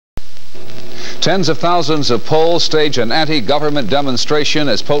Tens of thousands of Poles stage an anti-government demonstration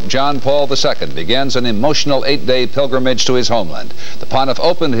as Pope John Paul II begins an emotional 8-day pilgrimage to his homeland. The pontiff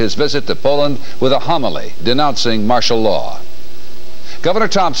opened his visit to Poland with a homily denouncing martial law. Governor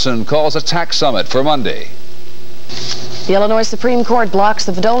Thompson calls a tax summit for Monday. The Illinois Supreme Court blocks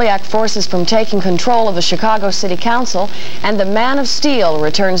the Podoliak forces from taking control of the Chicago City Council, and the Man of Steel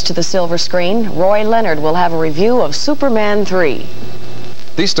returns to the silver screen. Roy Leonard will have a review of Superman 3.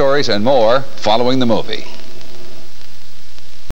 These stories and more following the movie.